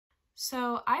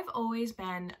So I've always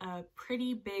been a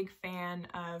pretty big fan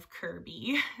of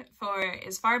Kirby. For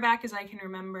as far back as I can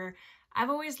remember, I've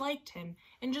always liked him.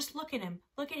 And just look at him.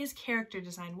 Look at his character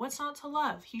design. What's not to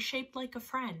love? He's shaped like a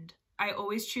friend. I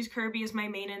always choose Kirby as my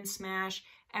main in Smash.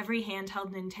 Every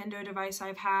handheld Nintendo device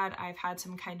I've had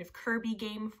some kind of Kirby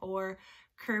game for.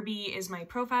 Kirby is my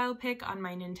profile pic on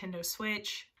my Nintendo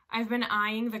Switch. I've been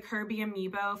eyeing the Kirby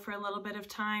amiibo for a little bit of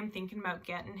time, thinking about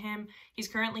getting him. He's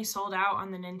currently sold out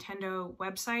on the Nintendo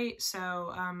website,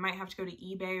 so might have to go to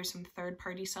eBay or some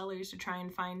third-party sellers to try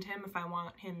and find him if I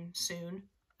want him soon.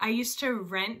 I used to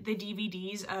rent the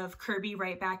DVDs of Kirby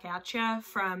Right Back At Ya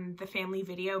from the family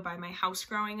video by my house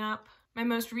growing up. My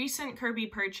most recent Kirby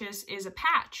purchase is a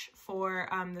patch for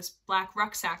this black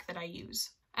rucksack that I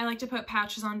use. I like to put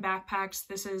patches on backpacks.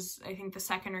 This is, I think, the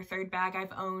second or third bag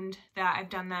I've owned that I've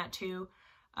done that to.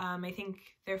 I think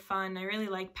they're fun. I really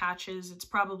like patches. It's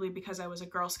probably because I was a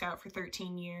Girl Scout for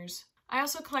 13 years. I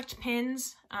also collect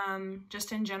pins,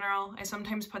 just in general. I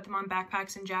sometimes put them on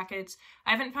backpacks and jackets.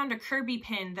 I haven't found a Kirby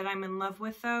pin that I'm in love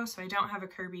with though, so I don't have a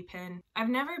Kirby pin. I've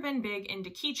never been big into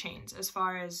keychains as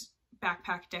far as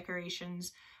backpack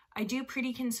decorations. I do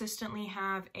pretty consistently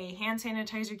have a hand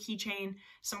sanitizer keychain,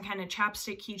 some kind of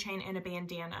chapstick keychain, and a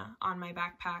bandana on my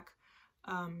backpack.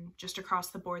 Just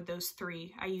across the board, those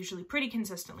three I usually pretty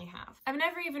consistently have. I've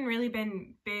never even really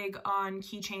been big on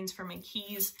keychains for my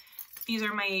keys. These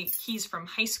are my keys from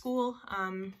high school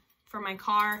for my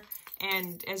car,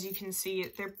 and as you can see,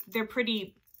 they're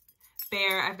pretty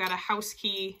bare. I've got a house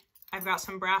key, I've got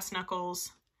some brass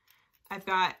knuckles, I've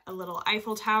got a little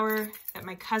Eiffel Tower that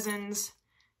my cousins,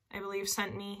 I believe,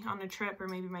 sent me on a trip, or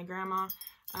maybe my grandma.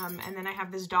 And then I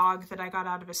have this dog that I got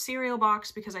out of a cereal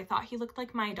box because I thought he looked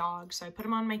like my dog, so I put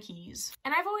him on my keys.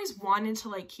 And I've always wanted to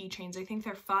like keychains. I think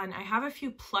they're fun. I have a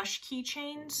few plush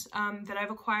keychains that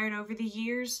I've acquired over the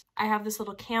years. I have this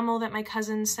little camel that my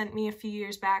cousins sent me a few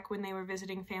years back when they were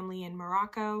visiting family in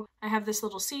Morocco. I have this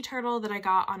little sea turtle that I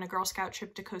got on a Girl Scout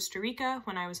trip to Costa Rica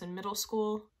when I was in middle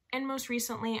school. And most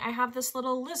recently, I have this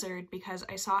little lizard because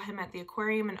I saw him at the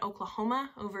aquarium in Oklahoma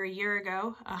over a year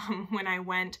ago when I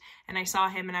went and I saw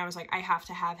him and I was like, I have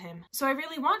to have him. So I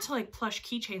really want to like plush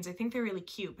keychains. I think they're really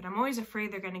cute, but I'm always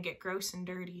afraid they're going to get gross and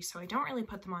dirty, so I don't really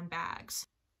put them on bags.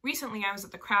 Recently, I was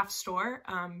at the craft store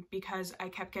because I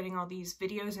kept getting all these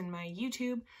videos in my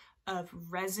YouTube of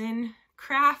resin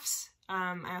crafts.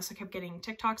 I also kept getting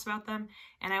TikToks about them,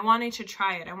 and I wanted to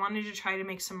try it. I wanted to try to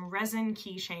make some resin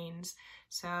keychains.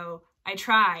 So I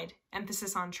tried,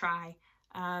 emphasis on try.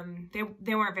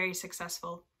 They weren't very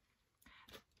successful.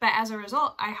 But as a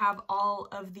result, I have all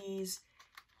of these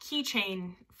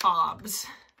keychain fobs.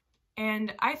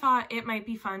 And I thought it might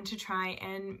be fun to try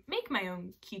and make my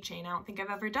own keychain. I don't think I've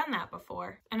ever done that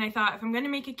before. And I thought if I'm going to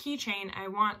make a keychain, I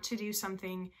want to do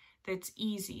something that's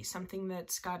easy, something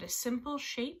that's got a simple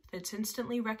shape that's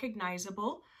instantly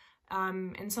recognizable,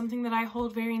 and something that I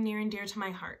hold very near and dear to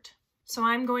my heart. So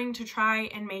I'm going to try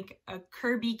and make a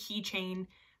Kirby keychain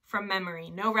from memory.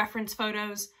 No reference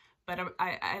photos, but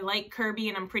I like Kirby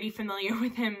and I'm pretty familiar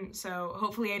with him, so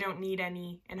hopefully I don't need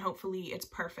any, and hopefully it's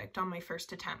perfect on my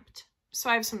first attempt. So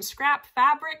I have some scrap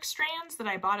fabric strands that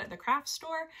I bought at the craft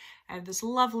store. I have this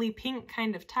lovely pink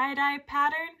kind of tie-dye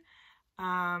pattern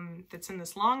that's in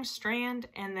this long strand,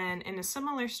 and then in a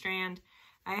similar strand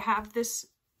I have this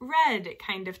red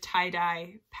kind of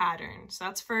tie-dye pattern. So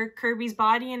that's for Kirby's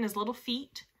body and his little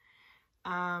feet.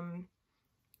 I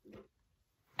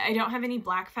don't have any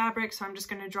black fabric, so I'm just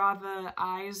going to draw the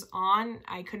eyes on.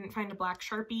 I couldn't find a black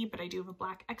Sharpie, but I do have a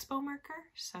black Expo marker,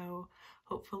 so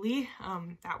hopefully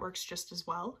that works just as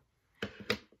well.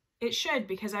 It should,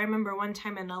 because I remember one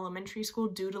time in elementary school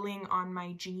doodling on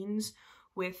my jeans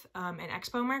with an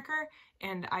Expo marker,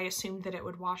 and I assumed that it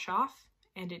would wash off,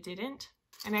 and it didn't.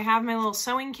 And I have my little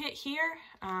sewing kit here,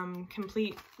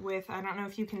 complete with, I don't know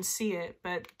if you can see it,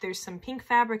 but there's some pink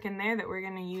fabric in there that we're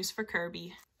going to use for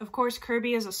Kirby. Of course,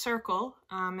 Kirby is a circle,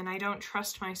 and I don't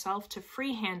trust myself to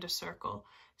freehand a circle.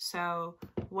 So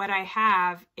what I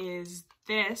have is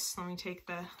this. Let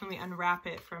me unwrap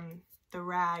it from the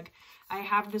rag. I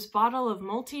have this bottle of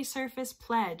multi-surface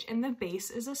pledge, and the base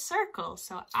is a circle.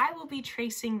 So I will be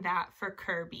tracing that for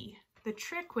Kirby. The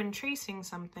trick when tracing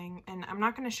something, and I'm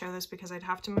not going to show this because I'd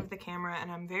have to move the camera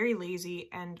and I'm very lazy,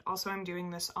 and also I'm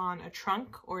doing this on a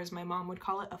trunk, or as my mom would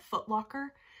call it, a foot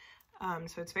locker.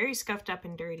 So it's very scuffed up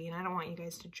and dirty, and I don't want you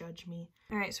guys to judge me.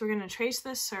 All right, so we're going to trace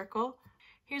this circle.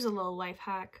 Here's a little life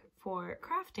hack for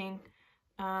crafting.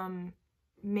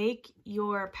 Make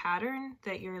your pattern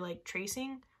that you're like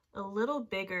tracing a little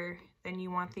bigger than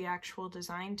you want the actual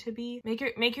design to be.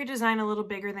 Make your design a little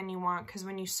bigger than you want, because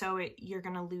when you sew it, you're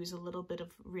gonna lose a little bit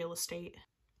of real estate.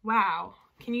 Wow.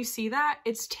 Can you see that?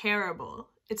 It's terrible.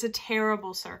 It's a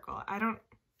terrible circle. I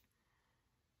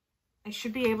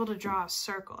should be able to draw a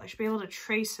circle. I should be able to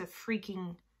trace a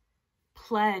freaking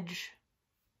pledge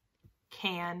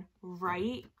can,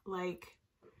 right? Like,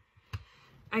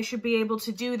 I should be able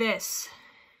to do this.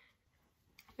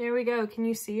 There we go. Can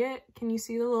you see it? Can you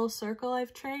see the little circle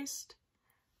I've traced?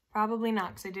 Probably not,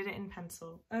 because I did it in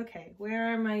pencil. Okay,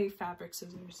 where are my fabric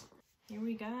scissors? Here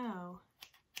we go.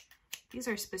 These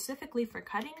are specifically for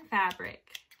cutting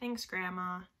fabric. Thanks,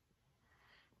 Grandma.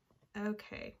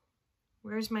 Okay,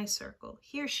 where's my circle?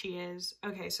 Here she is.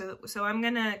 Okay, so I'm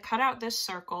gonna cut out this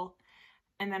circle,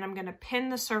 and then I'm gonna pin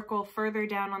the circle further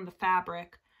down on the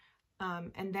fabric,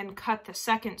 and then cut the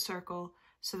second circle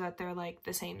so that they're like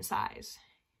the same size.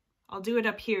 I'll do it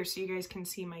up here so you guys can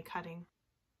see my cutting.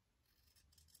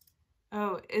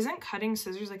 Oh, isn't cutting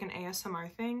scissors like an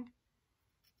ASMR thing?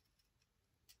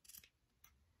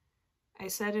 I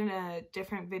said in a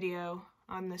different video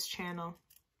on this channel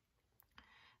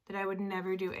that I would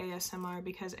never do ASMR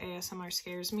because ASMR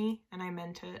scares me, and I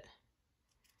meant it.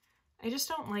 I just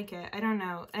don't like it. I don't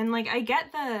know. And like, I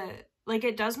get the, like,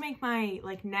 it does make my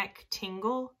like neck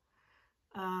tingle,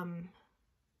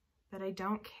 but I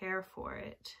don't care for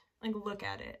it. Like, look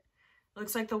at it. It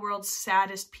looks like the world's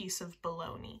saddest piece of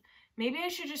baloney. Maybe I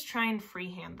should just try and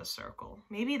freehand the circle.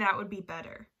 Maybe that would be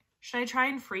better. Should I try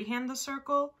and freehand the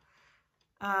circle?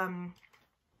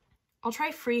 I'll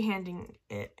try freehanding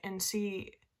it and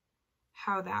see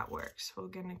how that works. We're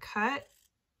gonna cut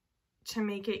to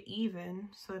make it even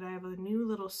so that I have a new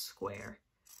little square.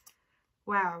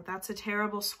 Wow, that's a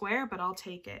terrible square, but I'll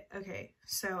take it. Okay,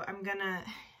 so I'm gonna,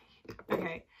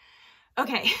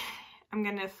 okay, I'm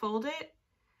gonna fold it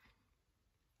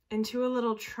into a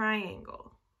little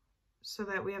triangle so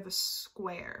that we have a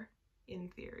square in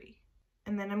theory.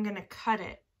 And then I'm gonna cut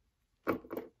it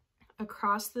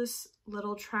across this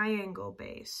little triangle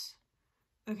base.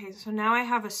 Okay, so now I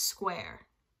have a square.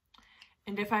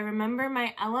 And if I remember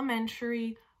my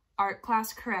elementary art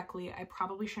class correctly, I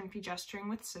probably shouldn't be gesturing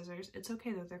with scissors. It's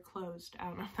okay though, they're closed. I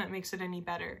don't know if that makes it any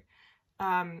better.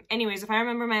 Anyways, if I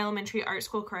remember my elementary art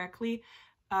school correctly,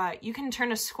 you can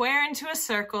turn a square into a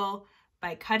circle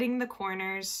by cutting the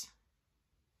corners.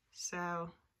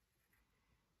 So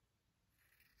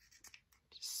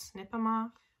just snip them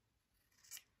off.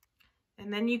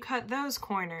 And then you cut those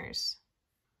corners.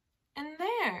 And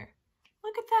there,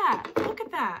 look at that, look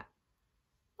at that.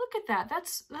 Look at that,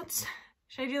 that's,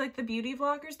 should I do like the beauty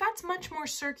vloggers? That's much more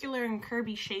circular and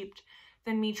Kirby shaped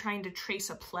than me trying to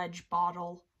trace a pledge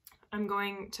bottle. I'm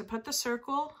going to put the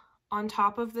circle on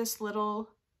top of this little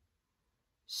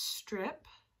strip.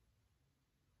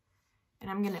 And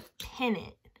I'm gonna pin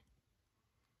it.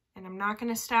 And I'm not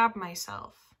gonna stab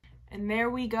myself. And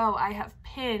there we go, I have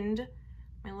pinned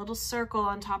my little circle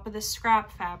on top of this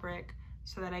scrap fabric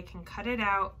so that I can cut it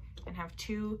out and have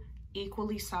two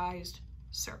equally sized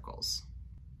circles.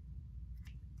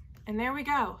 And there we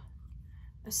go.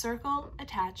 A circle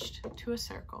attached to a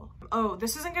circle. Oh,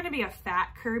 this isn't gonna be a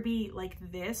fat Kirby like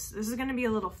this. This is gonna be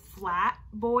a little flat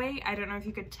boy. I don't know if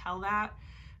you could tell that,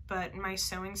 but my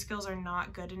sewing skills are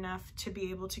not good enough to be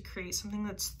able to create something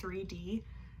that's 3D.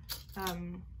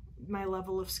 My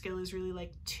level of skill is really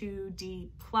like 2D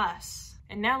plus.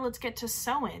 And now let's get to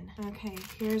sewing. Okay,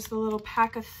 here's the little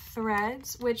pack of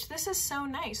threads, which this is so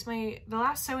nice. The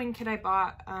last sewing kit I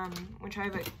bought, which I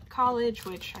have at college,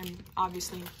 which I'm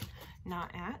obviously not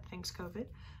at, thanks COVID,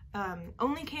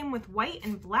 only came with white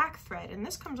and black thread, and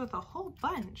this comes with a whole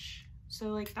bunch. So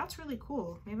like, that's really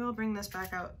cool. Maybe I'll bring this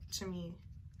back out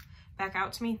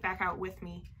with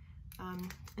me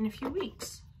in a few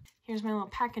weeks. Here's my little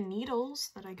pack of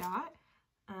needles that I got.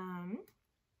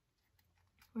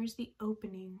 Where's the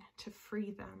opening to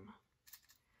free them?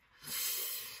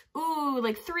 Ooh,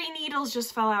 like 3 needles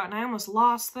just fell out and I almost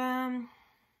lost them.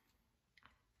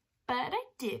 But I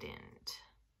didn't.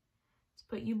 Let's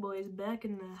put you boys back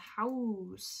in the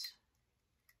house.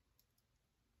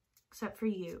 Except for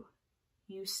you.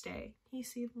 You stay. Can you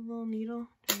see the little needle?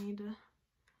 Do I need to...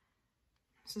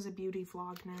 This is a beauty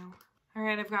vlog now. All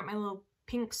right, I've got my little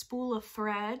pink spool of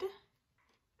thread.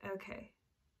 Okay.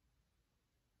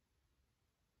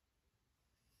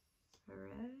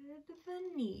 Thread the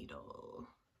needle.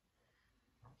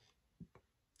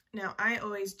 Now, I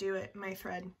always do it, my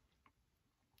thread.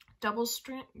 Double,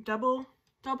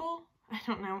 I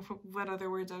don't know what other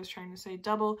words I was trying to say.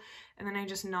 Double, and then I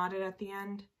just knot it at the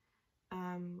end.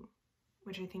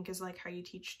 Which I think is like how you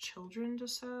teach children to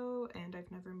sew, and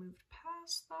I've never moved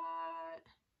past that.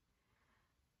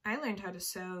 I learned how to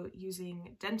sew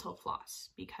using dental floss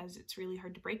because it's really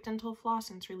hard to break dental floss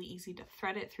and it's really easy to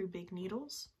thread it through big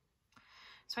needles.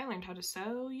 So I learned how to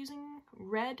sew using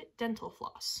red dental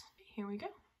floss. Here we go.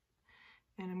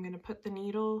 And I'm gonna put the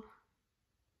needle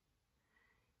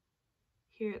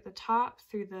here at the top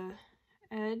through the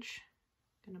edge.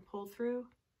 Gonna pull through,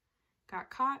 got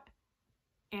caught.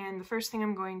 And the first thing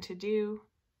I'm going to do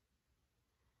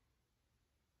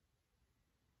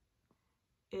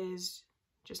is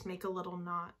just make a little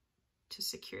knot to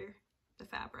secure the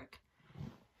fabric.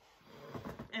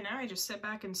 And now I just sit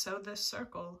back and sew this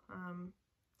circle,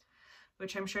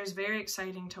 which I'm sure is very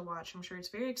exciting to watch. I'm sure it's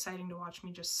very exciting to watch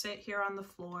me just sit here on the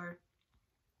floor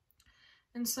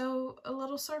and sew a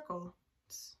little circle.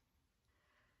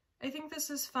 I think this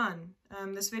is fun.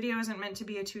 This video isn't meant to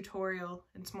be a tutorial.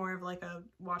 It's more of like a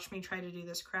watch me try to do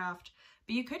this craft.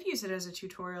 But you could use it as a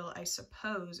tutorial, I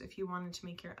suppose, if you wanted to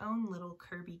make your own little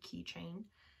Kirby keychain.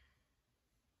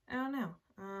 I don't know.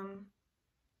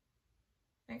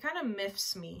 It kind of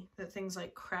miffs me that things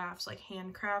like crafts, like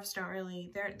handcrafts,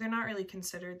 they're not really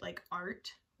considered like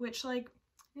art, which like,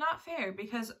 not fair,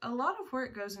 because a lot of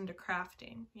work goes into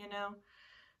crafting, you know?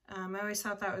 I always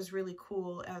thought that was really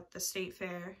cool at the state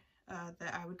fair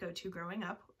that I would go to growing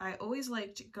up. I always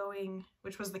liked going,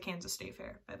 which was the Kansas State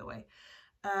Fair, by the way.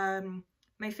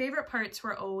 My favorite parts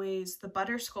were always the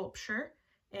butter sculpture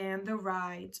and the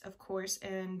rides, of course,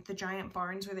 and the giant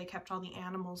barns where they kept all the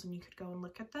animals and you could go and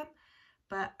look at them.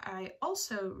 But I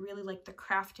also really liked the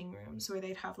crafting rooms where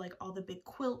they'd have like all the big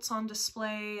quilts on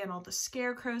display and all the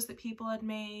scarecrows that people had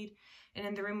made. And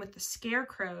in the room with the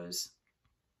scarecrows,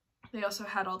 they also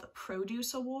had all the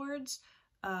produce awards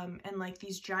and like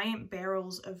these giant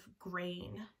barrels of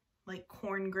grain, like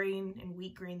corn grain and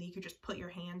wheat grain that you could just put your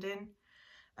hand in.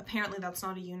 Apparently that's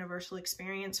not a universal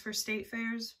experience for state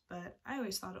fairs, but I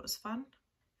always thought it was fun.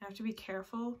 I have to be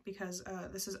careful because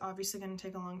this is obviously going to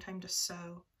take a long time to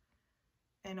sew.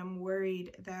 And I'm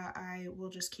worried that I will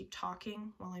just keep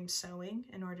talking while I'm sewing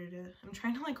in order to, I'm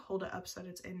trying to like hold it up so that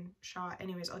it's in shot.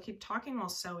 Anyways, I'll keep talking while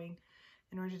sewing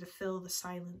in order to fill the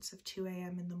silence of 2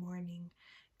 a.m. in the morning.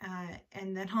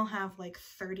 And then I'll have like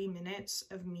 30 minutes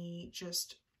of me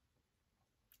just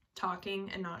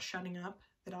talking and not shutting up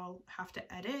that I'll have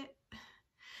to edit.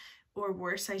 Or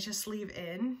worse, I just leave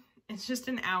in. It's just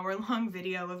an hour-long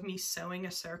video of me sewing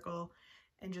a circle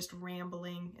and just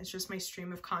rambling. It's just my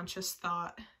stream of conscious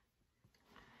thought.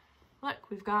 Look,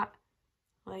 we've got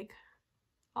like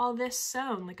all this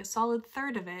sewn, like a solid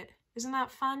third of it. Isn't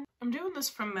that fun? I'm doing this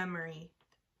from memory,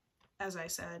 as I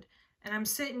said, and I'm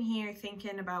sitting here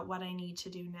thinking about what I need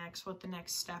to do next, what the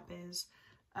next step is.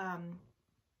 And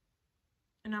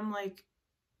I'm like,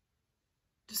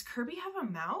 does Kirby have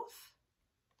a mouth?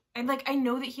 And like, I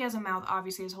know that he has a mouth,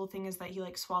 obviously. His whole thing is that he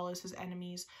like swallows his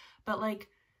enemies, but like,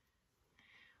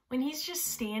 when he's just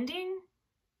standing,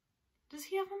 does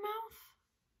he have a mouth?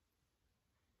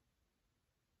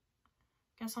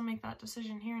 Guess I'll make that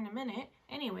decision here in a minute.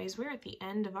 Anyways, we're at the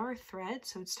end of our thread,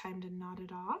 so it's time to knot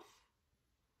it off.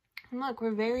 And look,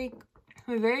 we're very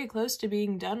close to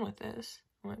being done with this.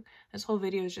 Look, this whole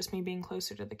video is just me being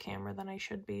closer to the camera than I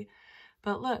should be.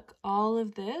 But look, all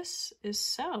of this is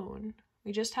sewn.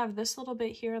 We just have this little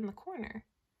bit here in the corner.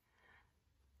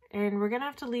 And we're gonna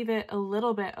have to leave it a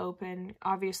little bit open,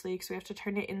 obviously, because we have to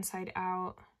turn it inside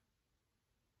out.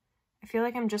 I feel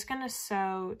like I'm just gonna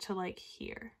sew to like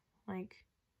here, like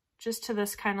just to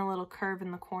this kind of little curve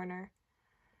in the corner.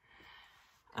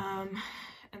 And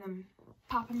then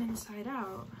pop them inside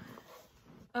out.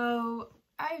 Oh,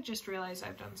 I just realized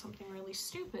I've done something really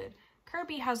stupid.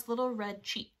 Kirby has little red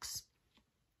cheeks.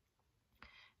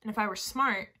 And if I were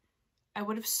smart, I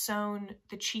would have sewn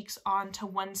the cheeks onto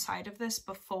one side of this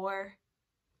before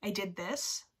I did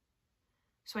this.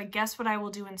 So I guess what I will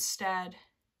do instead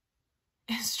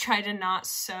is try to not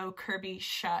sew Kirby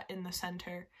shut in the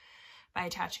center by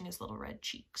attaching his little red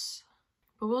cheeks.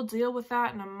 But we'll deal with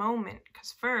that in a moment,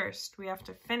 because first we have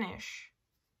to finish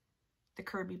the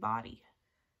Kirby body.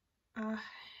 And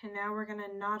now we're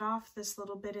gonna knot off this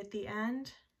little bit at the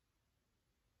end.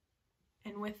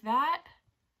 And with that,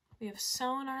 we have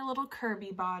sewn our little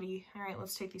Kirby body. All right,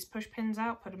 let's take these push pins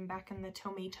out, put them back in the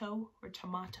tomato,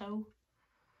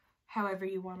 however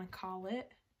you want to call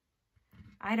it.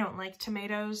 I don't like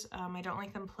tomatoes. I don't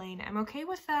like them plain. I'm okay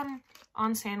with them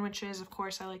on sandwiches. Of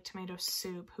course, I like tomato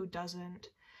soup. Who doesn't?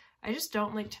 I just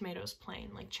don't like tomatoes plain.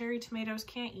 Like cherry tomatoes,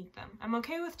 can't eat them. I'm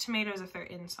okay with tomatoes if they're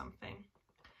in something.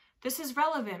 This is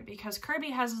relevant because Kirby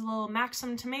has his little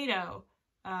Maxim tomato.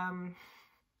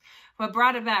 What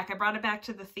brought it back? I brought it back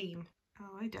to the theme.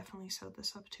 Oh, I definitely sewed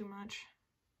this up too much.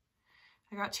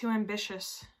 I got too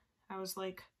ambitious. I was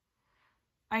like,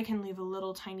 I can leave a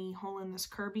little tiny hole in this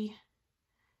Kirby.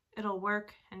 It'll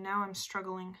work, and now I'm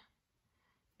struggling.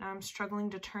 Now I'm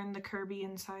struggling to turn the Kirby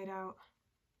inside out.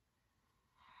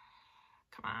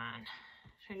 Come on.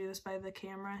 Should I do this by the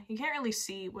camera? You can't really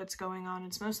see what's going on.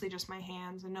 It's mostly just my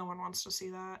hands and no one wants to see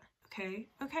that.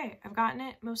 Okay, I've gotten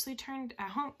it mostly turned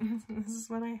out. This is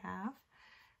what I have.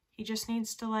 He just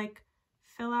needs to like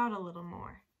fill out a little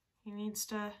more. He needs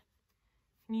to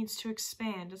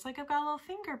expand. It's like I've got a little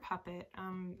finger puppet.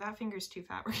 That finger's too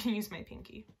fat. We're gonna use my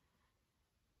pinky.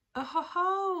 Oh ho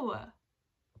ho!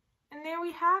 And there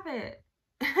we have it.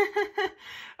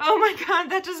 Oh my god,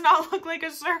 that does not look like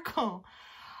a circle.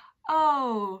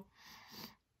 Oh,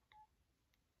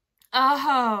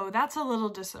 that's a little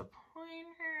disappointing.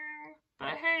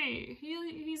 But hey,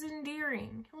 he's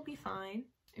endearing. He'll be fine.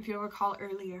 If you'll recall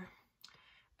earlier,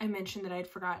 I mentioned that I'd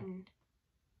forgotten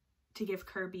to give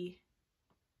Kirby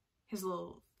his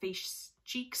little face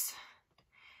cheeks.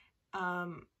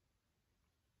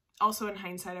 Also in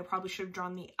hindsight, I probably should have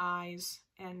drawn the eyes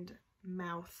and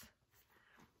mouth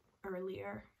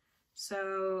earlier.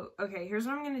 So, okay, here's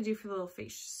what I'm gonna do for the little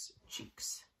face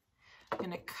cheeks. I'm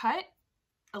gonna cut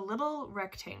a little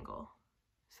rectangle.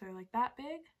 So they're like that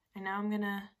big. And now I'm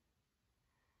gonna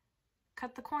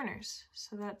cut the corners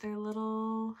so that they're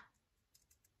little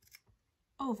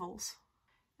ovals.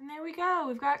 And there we go.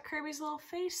 We've got Kirby's little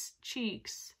face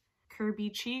cheeks. Kirby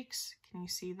cheeks. Can you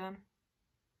see them?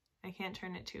 I can't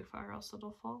turn it too far, else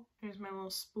it'll fall. Here's my little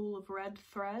spool of red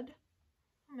thread.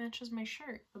 It matches my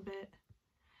shirt a bit.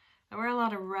 I wear a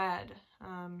lot of red,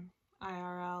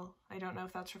 IRL. I don't know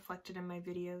if that's reflected in my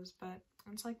videos, but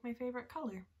it's like my favorite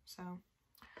color. So,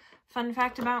 fun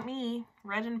fact about me,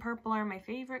 red and purple are my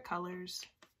favorite colors.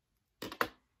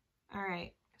 All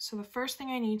right, so the first thing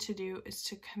I need to do is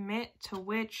to commit to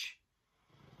which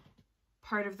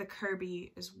part of the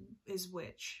Kirby is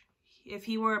which. If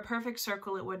he were a perfect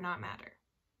circle, it would not matter.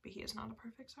 But he is not a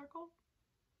perfect circle,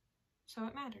 so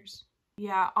it matters.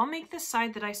 Yeah, I'll make this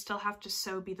side that I still have to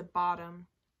sew be the bottom.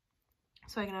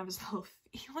 So I can have his little...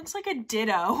 He looks like a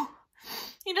Ditto.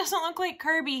 He doesn't look like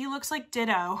Kirby, he looks like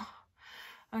Ditto.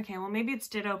 Okay, well maybe it's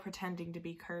Ditto pretending to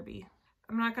be Kirby.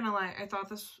 I'm not gonna lie, I thought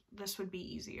this would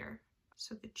be easier.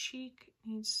 So the cheek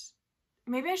needs...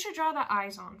 Maybe I should draw the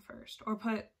eyes on first, or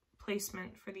put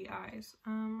placement for the eyes.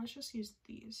 Let's just use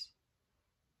these.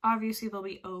 Obviously there'll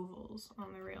be ovals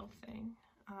on the real thing.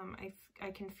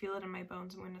 I can feel it in my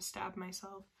bones. I'm going to stab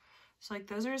myself. So like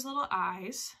those are his little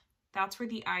eyes. That's where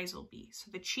the eyes will be. So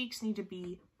the cheeks need to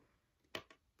be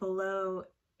below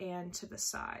and to the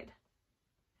side.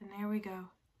 And there we go.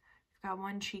 We've got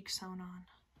one cheek sewn on.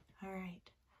 All right,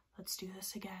 let's do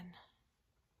this again.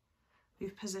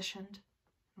 We've positioned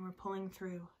and we're pulling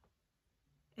through.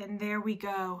 And there we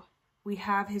go. We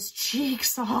have his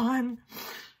cheeks on.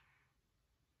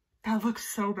 That looks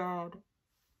so bad.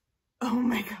 Oh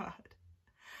my god.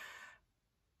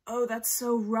 Oh, that's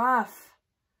so rough.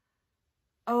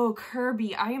 Oh,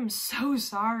 Kirby, I am so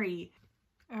sorry.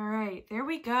 All right, there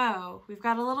we go. We've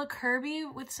got a little Kirby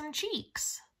with some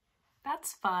cheeks.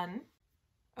 That's fun.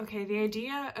 Okay, the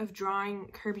idea of drawing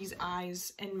Kirby's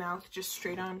eyes and mouth just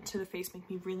straight onto the face make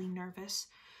me really nervous.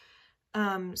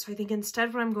 So I think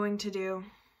instead what I'm going to do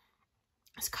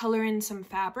is color in some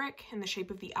fabric in the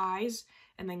shape of the eyes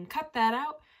and then cut that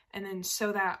out and then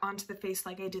sew that onto the face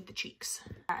like I did the cheeks.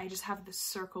 I just have this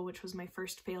circle, which was my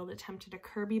first failed attempt at a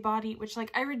Kirby body, which like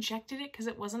I rejected it because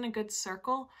it wasn't a good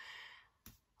circle.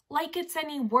 Like it's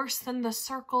any worse than the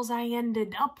circles I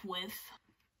ended up with.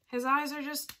 His eyes are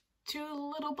just two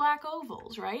little black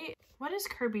ovals, right? What is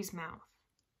Kirby's mouth?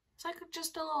 It's like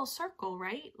just a little circle,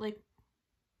 right? Like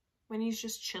when he's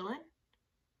just chilling.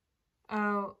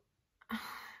 Oh.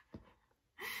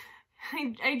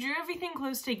 I drew everything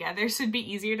close together so it'd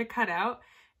be easier to cut out,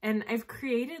 and I've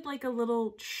created like a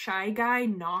little Shy Guy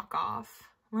knockoff.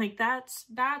 Like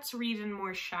that's reading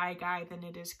more Shy Guy than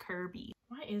it is Kirby.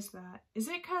 Why is that? Is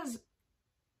it because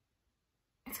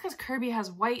it's because Kirby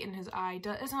has white in his eye?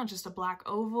 It's not just a black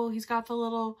oval. He's got the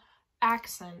little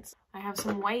accents. I have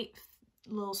some white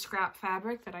little scrap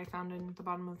fabric that I found in the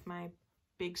bottom of my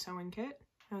big sewing kit.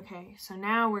 Okay, so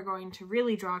now we're going to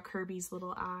really draw Kirby's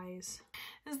little eyes.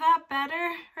 Is that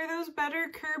better? Are those better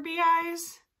Kirby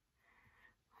eyes?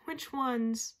 Which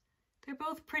ones? They're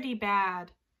both pretty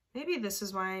bad. Maybe this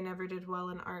is why I never did well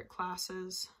in art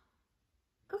classes.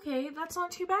 Okay, that's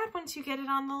not too bad once you get it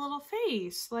on the little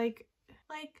face. Like,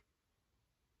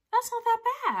 that's not that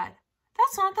bad.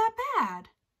 That's not that bad.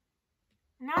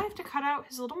 Now I have to cut out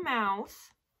his little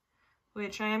mouth,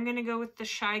 which I am going to go with the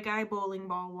Shy Guy bowling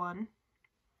ball one.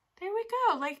 There we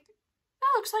go. Like,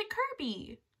 that looks like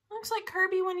Kirby. Looks like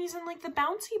Kirby when he's in like the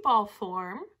bouncy ball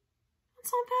form.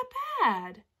 That's not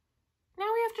that bad. Now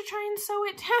we have to try and sew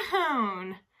it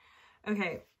down.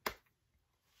 Okay,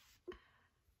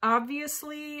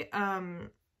 Obviously,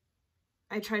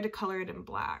 I tried to color it in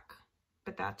black,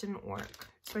 but that didn't work.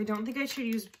 So I don't think I should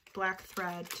use black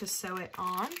thread to sew it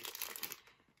on.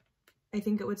 I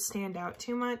think it would stand out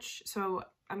too much, so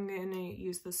I'm gonna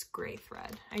use this gray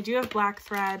thread. I do have black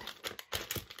thread.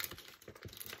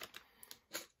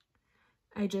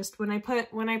 I just, when I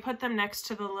put them next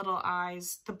to the little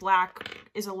eyes, the black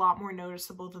is a lot more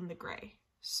noticeable than the gray.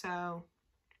 So,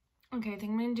 okay, I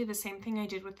think I'm gonna do the same thing I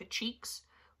did with the cheeks,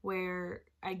 where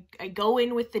I go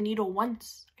in with the needle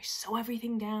once, I sew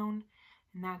everything down,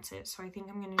 and that's it. So I think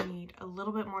I'm gonna need a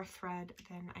little bit more thread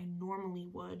than I normally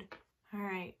would. All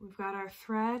right, we've got our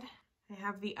thread. I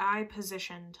have the eye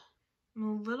positioned. I'm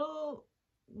a little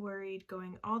worried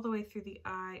going all the way through the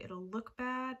eye. It'll look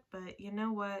bad, but you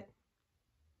know what?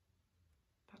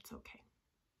 That's okay.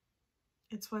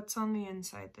 It's what's on the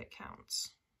inside that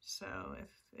counts. So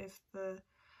if the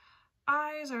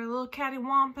eyes are a little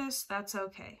cattywampus, that's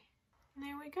okay. And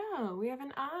there we go. We have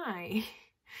an eye.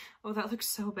 Oh, that looks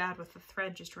so bad with the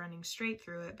thread just running straight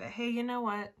through it. But hey, you know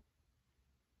what?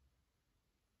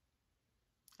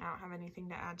 I don't have anything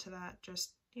to add to that.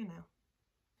 Just, you know.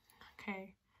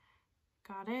 Okay.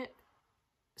 Got it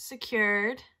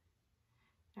secured.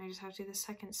 Now I just have to do the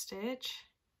second stitch.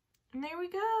 And there we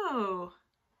go.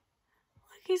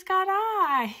 Look, he's got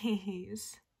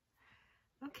eyes.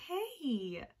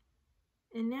 Okay.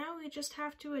 And now we just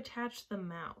have to attach the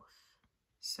mouth.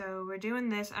 So we're doing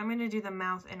this. I'm going to do the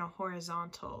mouth in a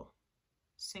horizontal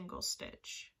single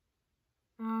stitch.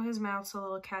 Oh, his mouth's a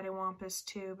little cattywampus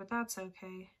too, but that's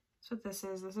okay. That's what this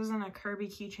is. This isn't a Kirby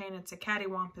keychain. It's a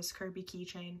cattywampus Kirby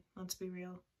keychain. Let's be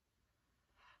real.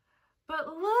 But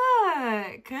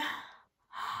look!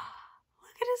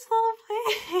 Look at his little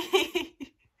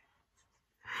face.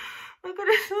 Look at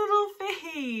his little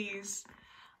face.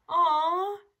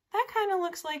 Aw, that kind of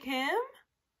looks like him.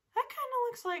 That kind of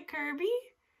looks like Kirby.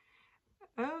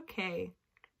 Okay.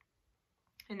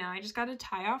 And now I just got to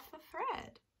tie off the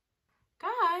thread.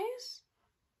 Guys,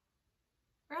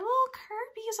 our little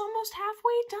Kirby is almost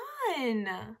halfway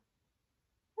done.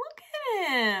 Look at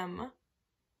him.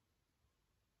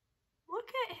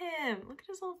 Look at him. Look at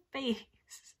his little face.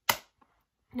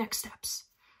 Next steps.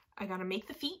 I gotta make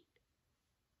the feet,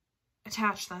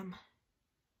 attach them,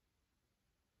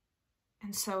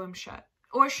 and sew him shut.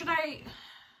 Or should I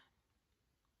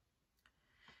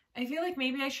feel like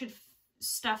maybe I should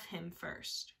stuff him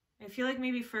first. I feel like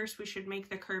maybe first we should make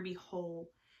the Kirby whole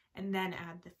and then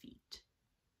add the feet.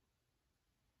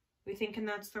 We thinking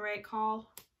that's the right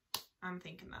call? I'm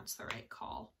thinking that's the right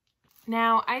call.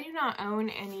 Now, I do not own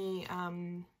any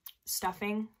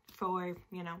stuffing for,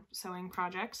 you know, sewing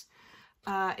projects.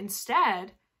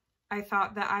 Instead, I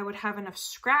thought that I would have enough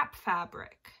scrap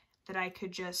fabric that I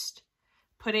could just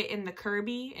put it in the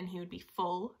Kirby and he would be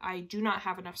full. I do not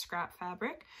have enough scrap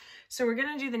fabric. So we're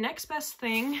gonna do the next best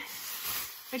thing,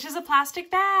 which is a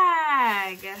plastic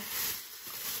bag.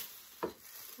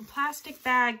 A plastic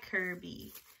bag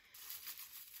Kirby.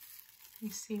 You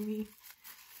see me?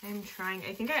 I'm trying.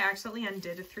 I think I accidentally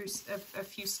undid a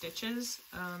few stitches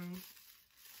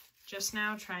just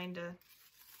now, trying to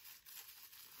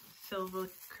fill the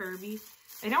Kirby.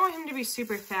 I don't want him to be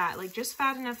super fat, like just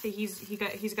fat enough that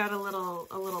he's got a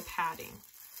little padding.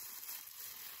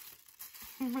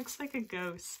 He looks like a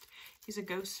ghost. He's a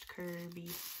ghost Kirby.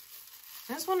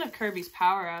 That's one of Kirby's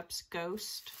power-ups,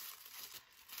 Ghost.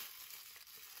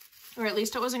 Or at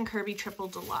least it was in Kirby Triple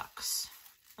Deluxe.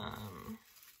 I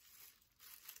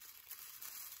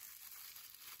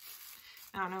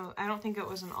don't know. I don't think it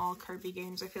was in all Kirby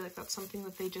games. I feel like that's something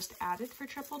that they just added for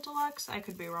Triple Deluxe. I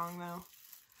could be wrong, though.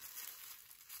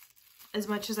 As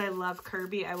much as I love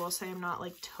Kirby, I will say I'm not,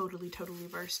 like, totally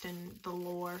versed in the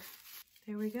lore.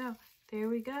 There we go. There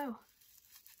we go.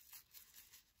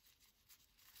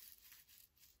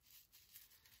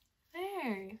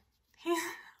 There.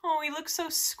 Oh, he looks so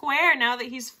square now that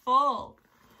he's full.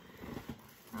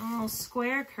 Oh,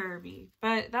 square Kirby.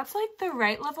 But that's like the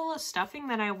right level of stuffing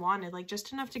that I wanted. Like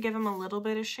just enough to give him a little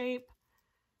bit of shape.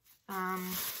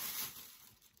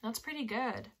 That's pretty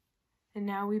good. And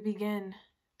now we begin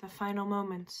the final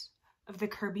moments of the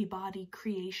Kirby body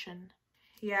creation.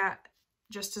 Yeah,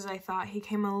 just as I thought, he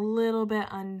came a little bit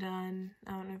undone.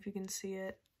 I don't know if you can see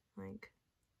it. Like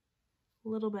a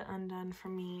little bit undone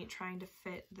from me trying to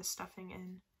fit the stuffing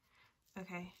in.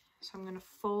 Okay. So I'm going to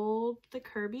fold the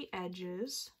Kirby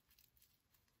edges,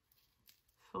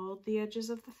 fold the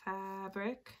edges of the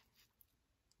fabric,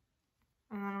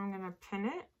 and then I'm going to pin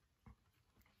it.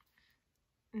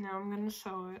 Now I'm going to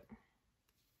sew it.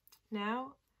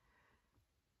 Now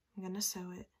I'm going to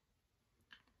sew it.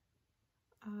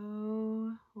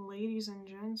 Oh, ladies and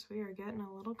gents, we are getting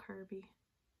a little Kirby.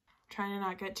 Trying to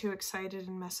not get too excited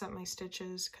and mess up my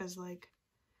stitches, because, like,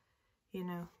 you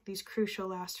know, these crucial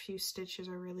last few stitches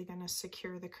are really gonna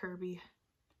secure the Kirby.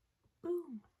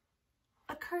 Boom.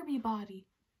 A Kirby body.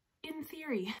 In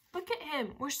theory. Look at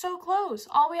him. We're so close.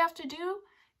 All we have to do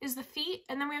is the feet,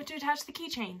 and then we have to attach the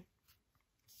keychain.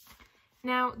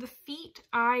 Now, the feet,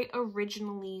 I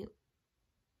originally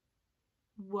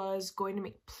was going to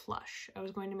make plush. I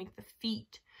was going to make the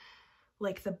feet,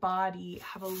 like the body,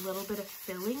 have a little bit of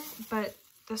filling, but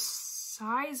the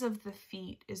size of the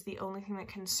feet is the only thing that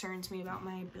concerns me about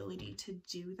my ability to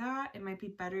do that. It might be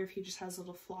better if he just has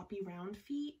little floppy round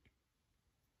feet.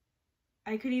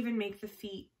 I could even make the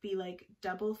feet be like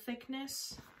double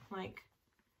thickness, like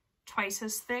twice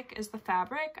as thick as the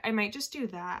fabric. I might just do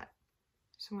that.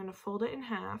 So I'm going to fold it in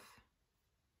half,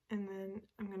 and then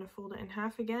I'm going to fold it in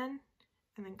half again,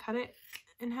 and then cut it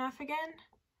in half again.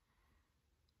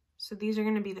 So these are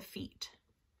going to be the feet.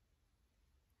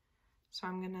 So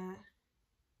I'm going to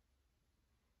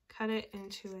cut it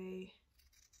into a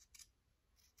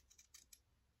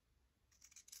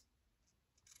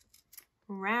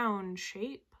round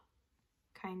shape,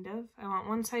 kind of. I want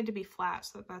one side to be flat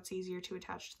so that that's easier to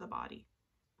attach to the body.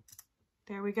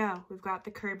 There we go. We've got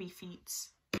the Kirby feets.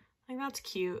 Like, that's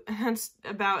cute. That's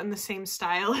about in the same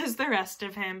style as the rest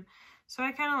of him. So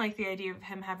I kind of like the idea of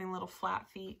him having little flat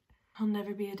feet. I'll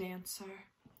never be a dancer.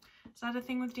 Is that a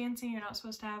thing with dancing? You're not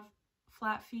supposed to have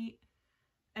flat feet?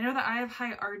 I know that I have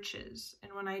high arches,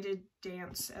 and when I did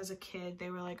dance as a kid,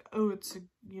 they were like, oh, it's,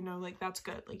 you know, like, that's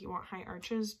good. Like, you want high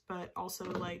arches, but also,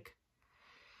 like,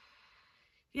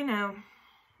 you know,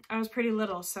 I was pretty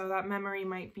little, so that memory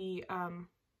might be,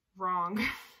 wrong.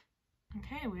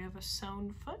 Okay, we have a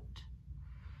sewn foot.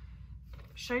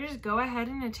 Should I just go ahead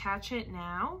and attach it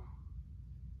now?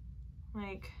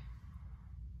 Like,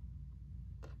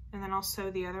 and then I'll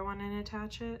sew the other one and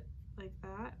attach it like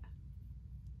that.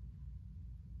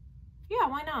 Yeah,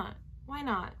 why not? Why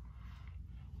not?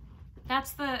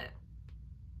 That's the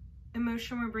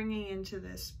emotion we're bringing into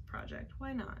this project.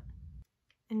 Why not?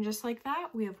 And just like that,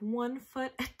 we have one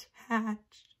foot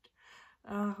attached.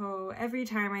 Oh, every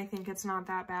time I think it's not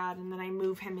that bad, and then I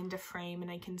move him into frame and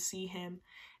I can see him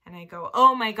and I go,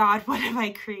 oh my God, what have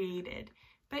I created?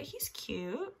 But he's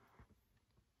cute.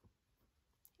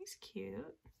 He's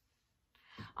cute.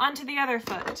 On to the other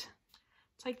foot.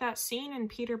 It's like that scene in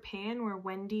Peter Pan where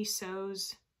Wendy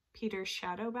sews Peter's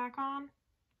shadow back on.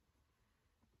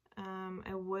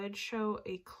 I would show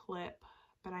a clip,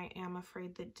 but I am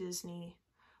afraid that Disney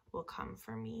will come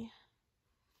for me.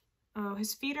 Oh,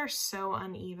 his feet are so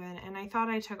uneven, and I thought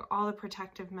I took all the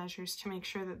protective measures to make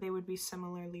sure that they would be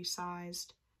similarly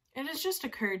sized. It has just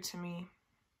occurred to me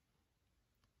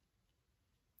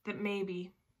that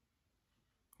maybe,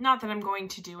 not that I'm going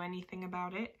to do anything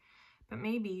about it, but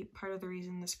maybe part of the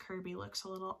reason this Kirby looks a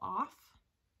little off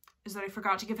is that I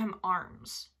forgot to give him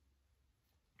arms.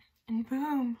 And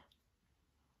boom.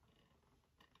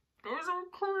 There's our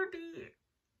Kirby.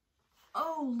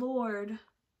 Oh, Lord.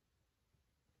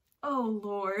 Oh,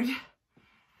 Lord.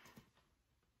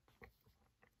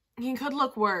 He could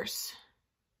look worse.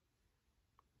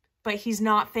 But he's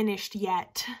not finished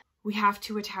yet. We have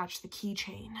to attach the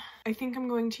keychain. I think I'm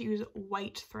going to use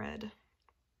white thread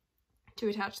to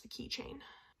attach the keychain.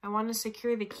 I want to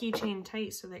secure the keychain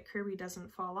tight so that Kirby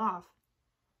doesn't fall off.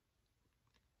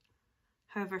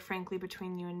 However, frankly,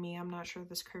 between you and me, I'm not sure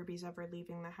this Kirby's ever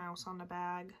leaving the house on a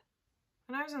bag.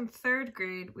 When I was in 3rd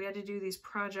grade, we had to do these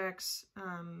projects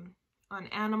on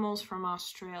animals from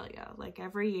Australia. Like,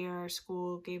 every year our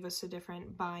school gave us a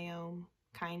different biome,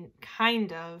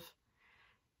 kind of,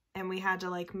 and we had to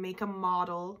like make a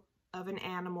model of an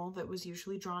animal that was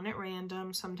usually drawn at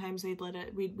random. Sometimes they'd let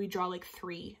it, we'd draw like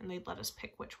 3 and they'd let us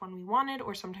pick which one we wanted,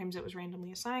 or sometimes it was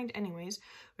randomly assigned. Anyways,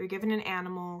 we were given an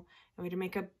animal and we had to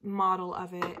make a model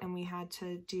of it, and we had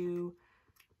to do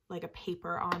like a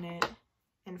paper on it.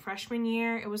 In freshman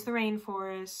year, it was the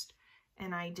rainforest,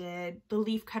 and I did the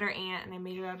leafcutter ant, and I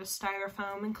made it out of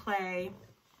styrofoam and clay.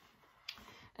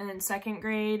 And then 2nd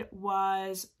grade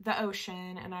was the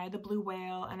ocean, and I had the blue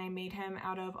whale, and I made him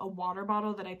out of a water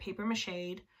bottle that I paper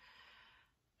maché'd.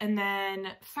 And then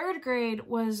 3rd grade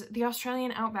was the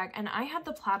Australian outback, and I had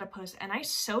the platypus, and I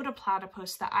sewed a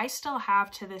platypus that I still have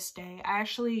to this day. I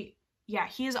actually, yeah,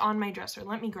 he is on my dresser.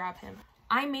 Let me grab him.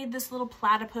 I made this little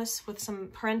platypus with some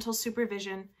parental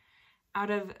supervision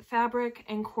out of fabric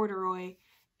and corduroy,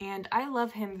 and I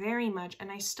love him very much,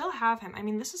 and I still have him. I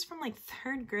mean, this is from like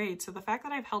 3rd grade, so the fact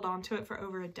that I've held on to it for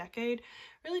over a decade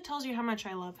really tells you how much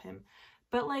I love him.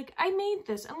 But like, I made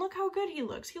this, and look how good he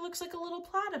looks. He looks like a little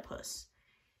platypus.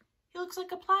 He looks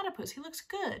like a platypus. He looks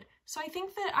good. So I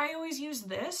think that I always use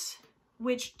this,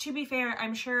 which, to be fair,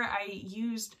 I'm sure I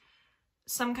used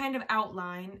some kind of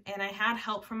outline and I had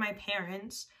help from my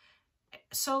parents.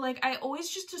 So, like, I always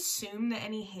just assume that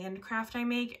any handcraft I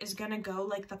make is gonna go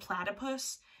like the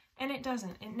platypus, and it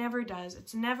doesn't. It never does.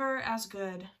 It's never as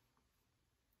good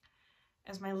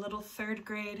as my little 3rd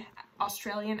grade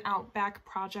Australian Outback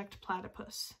Project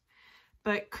platypus.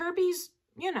 But Kirby's,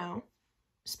 you know,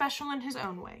 special in his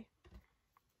own way,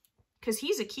 because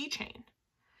he's a keychain.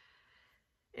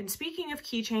 And speaking of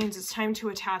keychains, it's time to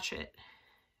attach it.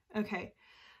 Okay,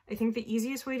 I think the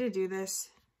easiest way to do this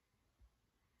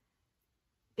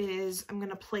is I'm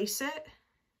gonna place it,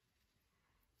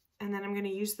 and then I'm gonna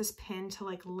use this pin to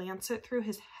like lance it through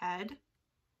his head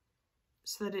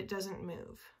so that it doesn't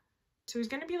move. So he's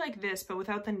gonna be like this, but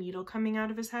without the needle coming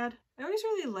out of his head. I always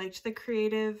really liked the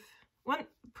creative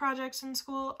projects in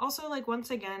school. Also, like,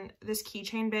 once again, this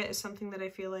keychain bit is something that I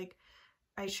feel like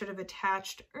I should have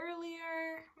attached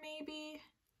earlier, maybe.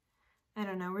 I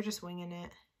don't know, we're just winging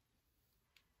it.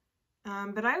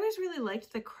 But I always really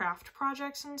liked the craft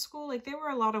projects in school. Like, they were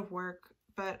a lot of work,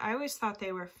 but I always thought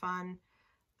they were fun.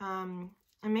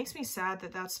 It makes me sad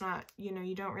that that's not, you know,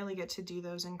 you don't really get to do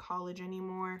those in college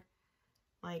anymore.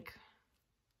 Like,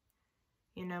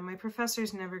 you know, my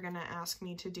professor's never gonna ask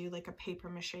me to do like a paper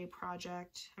mache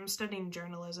project. I'm studying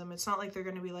journalism. It's not like they're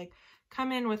gonna be like,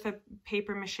 come in with a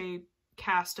paper mache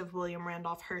cast of William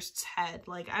Randolph Hearst's head.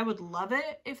 Like, I would love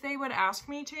it if they would ask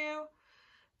me to,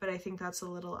 but I think that's a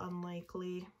little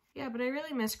unlikely. Yeah, but I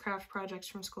really miss craft projects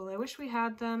from school. I wish we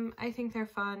had them. I think they're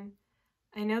fun.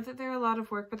 I know that they're a lot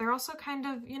of work, but they're also kind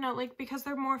of, you know, like, because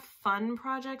they're more fun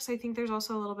projects, I think there's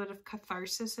also a little bit of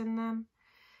catharsis in them.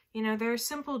 You know, there are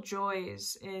simple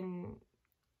joys in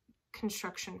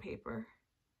construction paper.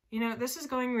 You know, this is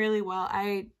going really well.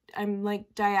 I'm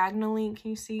like diagonally,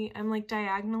 can you see? I'm like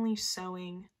diagonally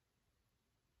sewing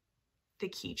the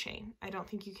keychain. I don't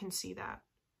think you can see that,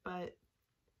 but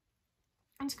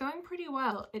it's going pretty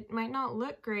well. It might not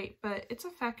look great, but it's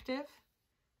effective.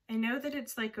 I know that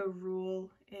it's like a rule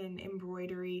in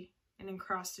embroidery and in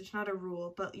cross stitch, not a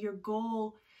rule, but your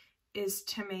goal is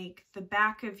to make the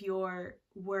back of your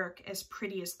work as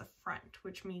pretty as the front,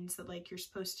 which means that, like, you're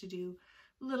supposed to do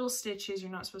little stitches. You're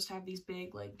not supposed to have these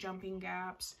big, like, jumping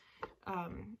gaps.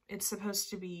 It's supposed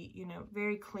to be, you know,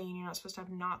 very clean. You're not supposed to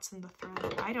have knots in the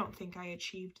thread. I don't think I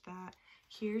achieved that.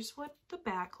 Here's what the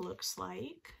back looks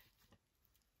like.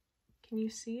 Can you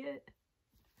see it?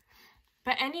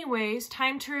 But anyways,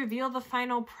 time to reveal the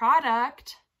final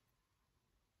product.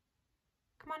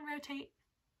 Come on, rotate.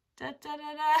 Da, da,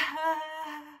 da, da.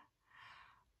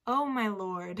 Oh my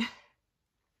lord.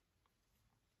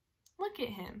 Look at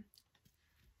him.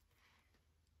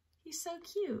 He's so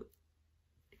cute.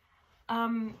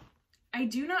 I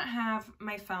do not have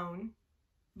my phone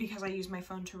because I use my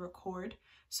phone to record,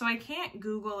 so I can't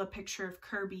Google a picture of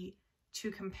Kirby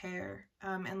to compare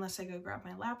unless I go grab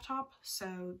my laptop.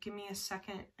 So give me a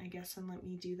second, I guess, and let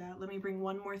me do that. Let me bring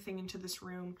one more thing into this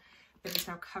room that is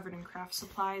now covered in craft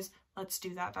supplies. Let's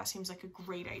do that. That seems like a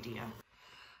great idea.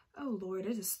 Oh Lord,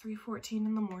 it is 3:14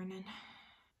 in the morning.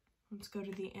 Let's go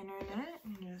to the internet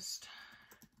and just...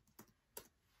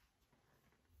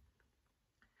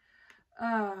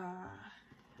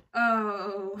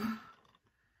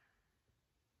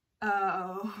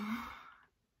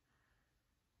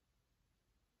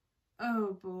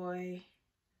 Oh boy.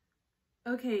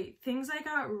 Okay, things I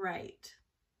got right.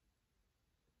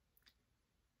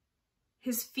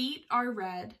 His feet are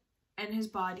red and his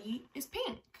body is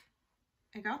pink.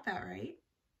 I got that right.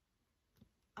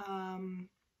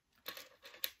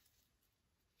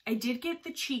 I did get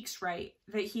the cheeks right,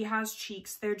 that he has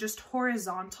cheeks. They're just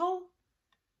horizontal,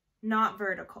 not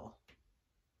vertical.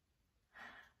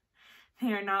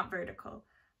 They are not vertical.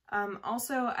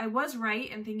 Also, I was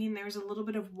right in thinking there was a little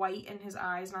bit of white in his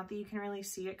eyes. Not that you can really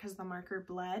see it because the marker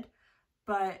bled,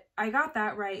 but I got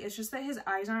that right. It's just that his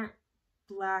eyes aren't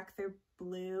black, they're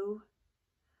blue.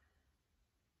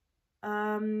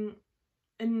 And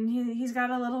he's got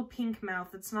a little pink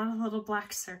mouth. It's not a little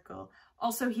black circle.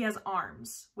 Also, he has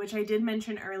arms, which I did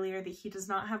mention earlier that he does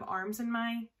not have arms in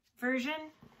my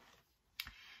version.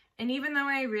 And even though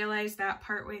I realized that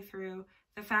partway through,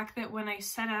 the fact that when I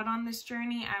set out on this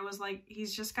journey, I was like,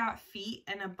 he's just got feet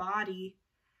and a body,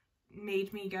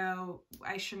 made me go,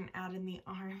 I shouldn't add in the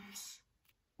arms.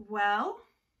 Well,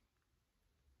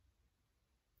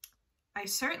 I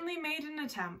certainly made an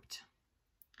attempt.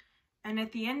 And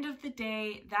at the end of the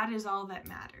day, that is all that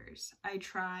matters. I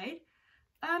tried.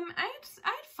 I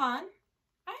had fun.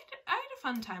 I had a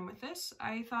fun time with this.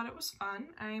 I thought it was fun.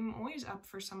 I'm always up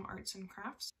for some arts and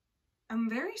crafts. I'm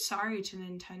very sorry to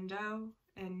Nintendo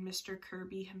and Mr.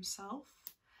 Kirby himself,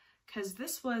 because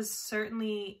this was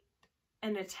certainly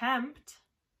an attempt,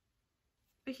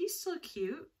 but he's still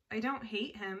cute. I don't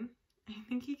hate him. I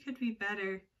think he could be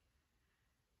better.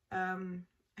 I'm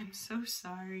so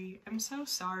sorry. I'm so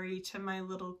sorry to my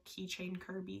little keychain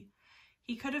Kirby.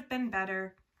 He could have been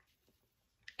better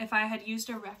if I had used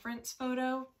a reference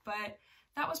photo, but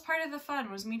that was part of the fun,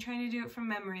 was me trying to do it from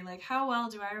memory. Like, how well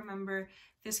do I remember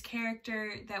this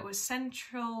character that was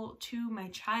central to my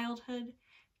childhood?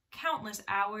 Countless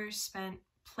hours spent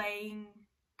playing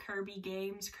Kirby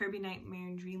games, Kirby Nightmare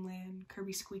in Dreamland,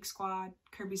 Kirby Squeak Squad,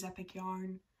 Kirby's Epic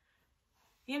Yarn.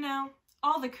 You know,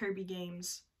 all the Kirby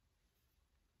games.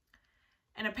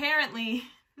 And apparently,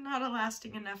 not a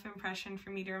lasting enough impression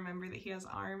for me to remember that he has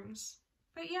arms.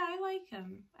 But yeah, I like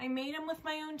him. I made him with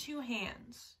my own 2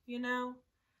 hands, you know?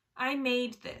 I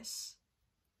made this.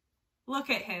 Look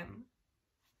at him.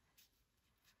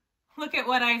 Look at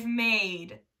what I've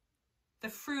made. The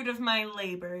fruit of my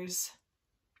labors.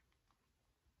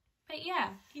 But yeah,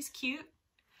 he's cute.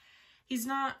 He's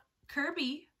not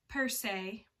Kirby, per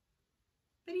se,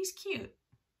 but he's cute.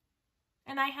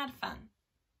 And I had fun.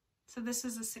 So this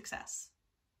is a success.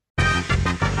 I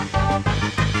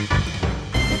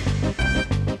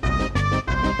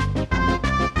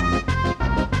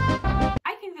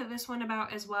think that this went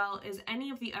about as well as any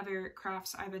of the other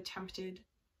crafts I've attempted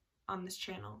on this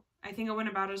channel. I think it went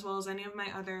about as well as any of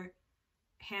my other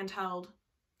handheld,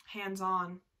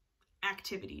 hands-on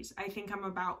activities. I think I'm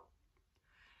about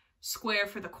square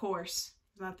for the course.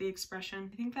 Is that the expression?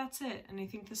 I think that's it. And I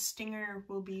think the stinger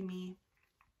will be me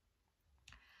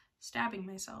stabbing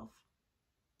myself.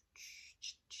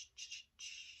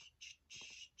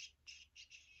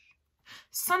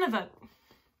 Son of a...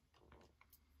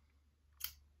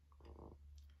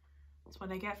 That's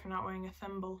what I get for not wearing a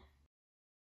thimble.